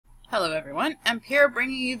Hello everyone, I'm here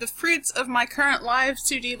bringing you the fruits of my current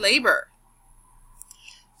Live2D labor.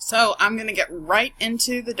 So I'm going to get right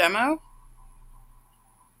into the demo.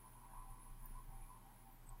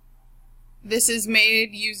 This is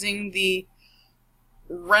made using the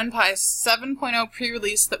Ren'Py 7.0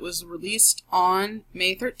 pre-release that was released on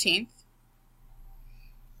May 13th.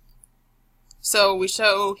 So we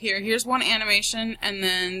show here's one animation, and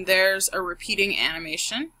then there's a repeating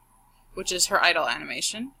animation, which is her idle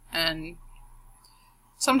animation. And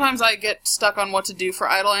sometimes I get stuck on what to do for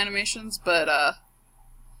idle animations, but I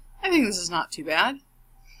think this is not too bad.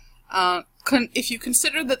 If you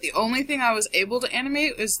consider that the only thing I was able to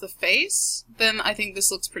animate is the face, then I think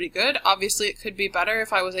this looks pretty good. Obviously it could be better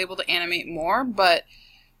if I was able to animate more, but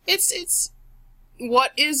it's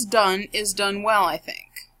what is done well, I think.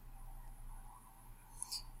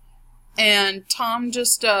 And Tom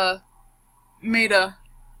just made a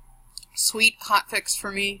sweet hotfix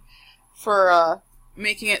for me for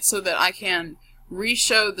making it so that I can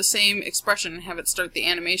re-show the same expression and have it start the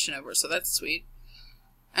animation over, so that's sweet.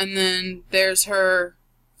 And then there's her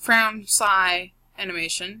frown sigh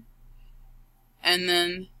animation, and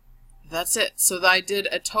then that's it. So I did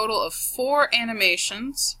a total of 4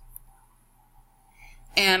 animations,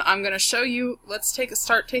 and I'm going to show you. Let's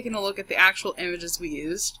start taking a look at the actual images we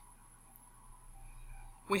used.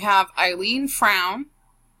 We have Eileen frown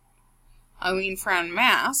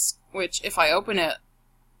mask, which if I open it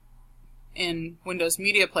in Windows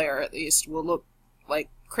Media Player at least will look like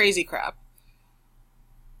crazy crap.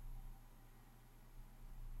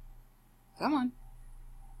 Come on.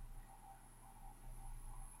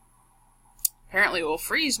 Apparently it will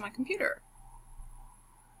freeze my computer.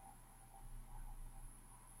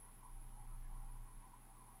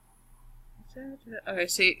 Okay,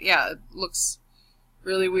 see, yeah, it looks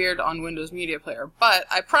really weird on Windows Media Player, but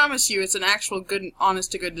I promise you it's an actual good,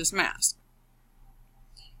 honest-to-goodness mask.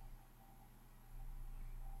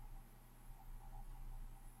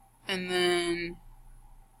 And then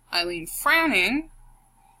Eileen frowning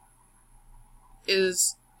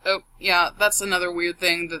is, oh yeah, that's another weird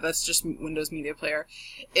thing that's just Windows Media Player,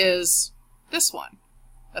 is this one.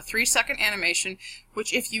 A 3-second animation,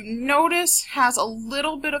 which if you notice has a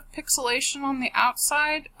little bit of pixelation on the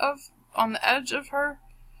outside on the edge of her,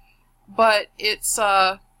 but it's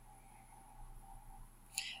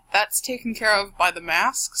that's taken care of by the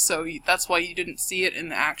mask, so that's why you didn't see it in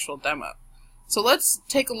the actual demo. So let's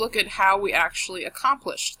take a look at how we actually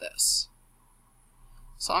accomplished this.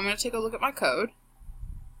 So I'm going to take a look at my code.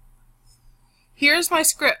 Here's my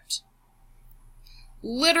script.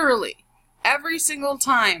 Literally, every single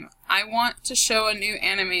time I want to show a new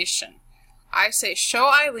animation, I say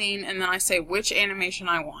show Eileen, and then I say which animation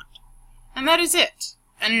I want. And that is it.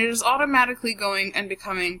 And it is automatically going and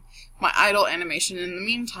becoming my idle animation in the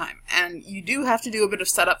meantime. And you do have to do a bit of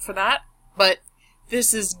setup for that, but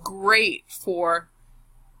this is great for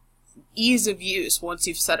ease of use once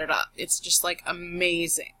you've set it up. It's just like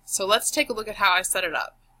amazing. So let's take a look at how I set it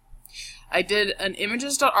up. I did an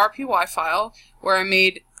images.rpy file where I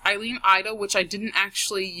made Eileen idle, which I didn't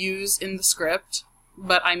actually use in the script,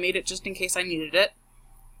 but I made it just in case I needed it.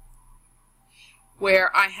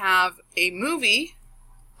 Where I have a movie.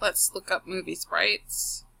 Let's look up movie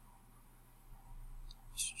sprites.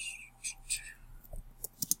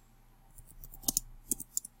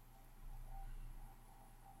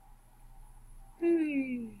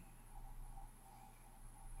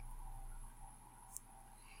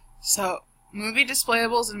 So, movie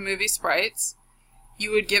displayables and movie sprites,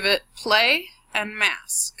 you would give it play and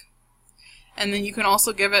mask. And then you can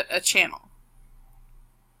also give it a channel.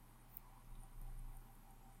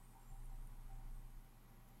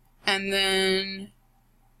 And then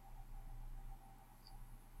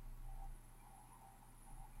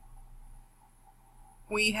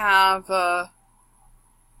we have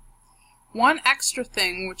one extra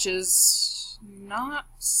thing, which is I'm not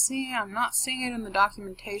seeing it in the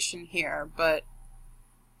documentation here, but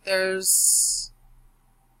there's,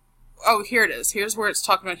 oh, here it is. Here's where it's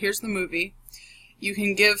talking about, here's the movie. You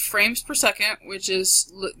can give frames per second, which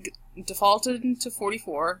is defaulted to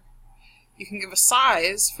 44. You can give a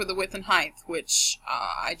size for the width and height, which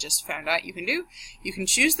I just found out you can do. You can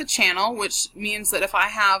choose the channel, which means that if I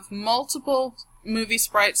have multiple movie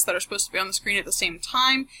sprites that are supposed to be on the screen at the same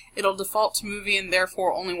time, it'll default to movie and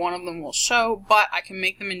therefore only one of them will show, but I can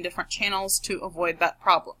make them in different channels to avoid that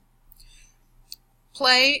problem.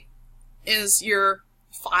 Play is your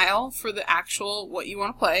file for the actual what you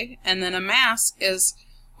want to play, and then a mask is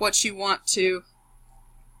what you want to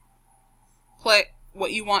play,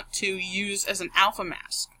 what you want to use as an alpha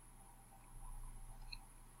mask.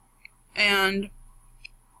 And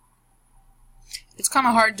kind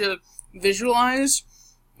of hard to visualize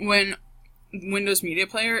when Windows Media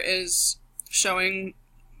Player is showing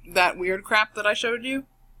that weird crap that I showed you,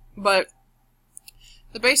 but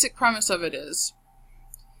the basic premise of it is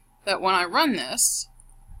that when I run this,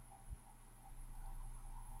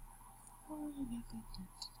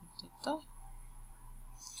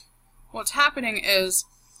 what's happening is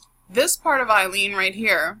this part of Eileen right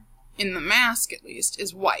here, in the mask at least,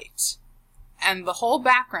 is white, and the whole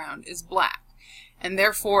background is black, and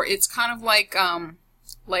therefore it's kind of like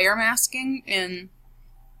layer masking in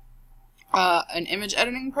an image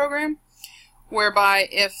editing program, whereby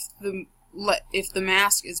if the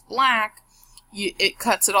mask is black, it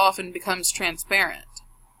cuts it off and becomes transparent.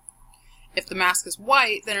 If the mask is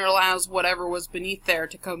white, then it allows whatever was beneath there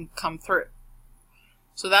to come through.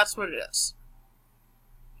 So that's what it is.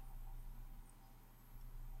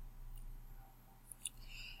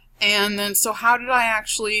 And then, so how did I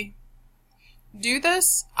actually do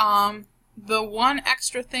this? The one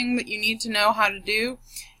extra thing that you need to know how to do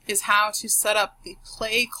is how to set up the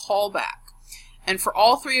play callback. And for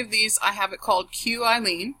all three of these, I have it called Cue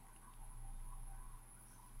Eileen.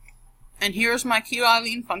 And here's my Cue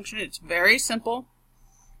Eileen function. It's very simple.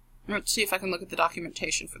 Let's see if I can look at the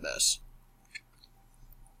documentation for this.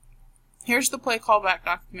 Here's the play callback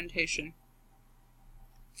documentation.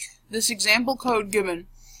 This example code given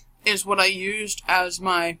is what I used as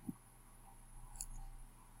my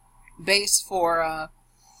base for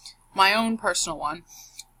my own personal one.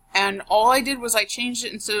 And all I did was I changed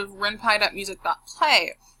it. Instead of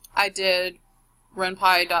renpy.music.play, I did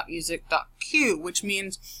renpy.music.cue, which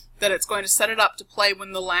means that it's going to set it up to play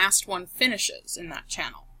when the last one finishes in that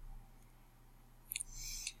channel.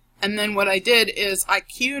 And then what I did is I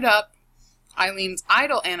queued up Eileen's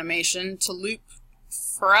idle animation to loop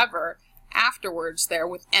forever afterwards there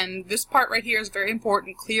and this part right here is very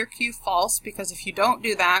important, clear cue false, because if you don't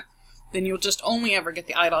do that, then you'll just only ever get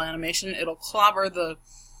the idle animation. It'll clobber the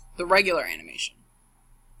regular animation.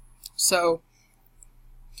 So,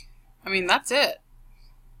 I mean, that's it.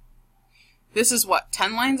 This is what,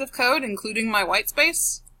 10 lines of code, including my white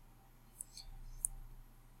space?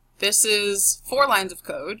 This is 4 lines of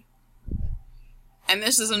code. And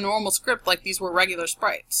this is a normal script like these were regular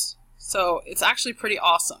sprites. So it's actually pretty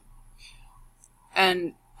awesome.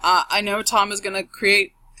 And I know Tom is going to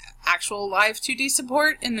create actual Live2D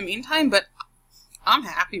support in the meantime, but I'm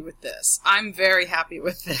happy with this. I'm very happy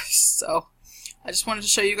with this. So I just wanted to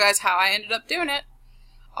show you guys how I ended up doing it.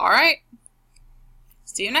 Alright.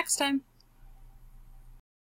 See you next time.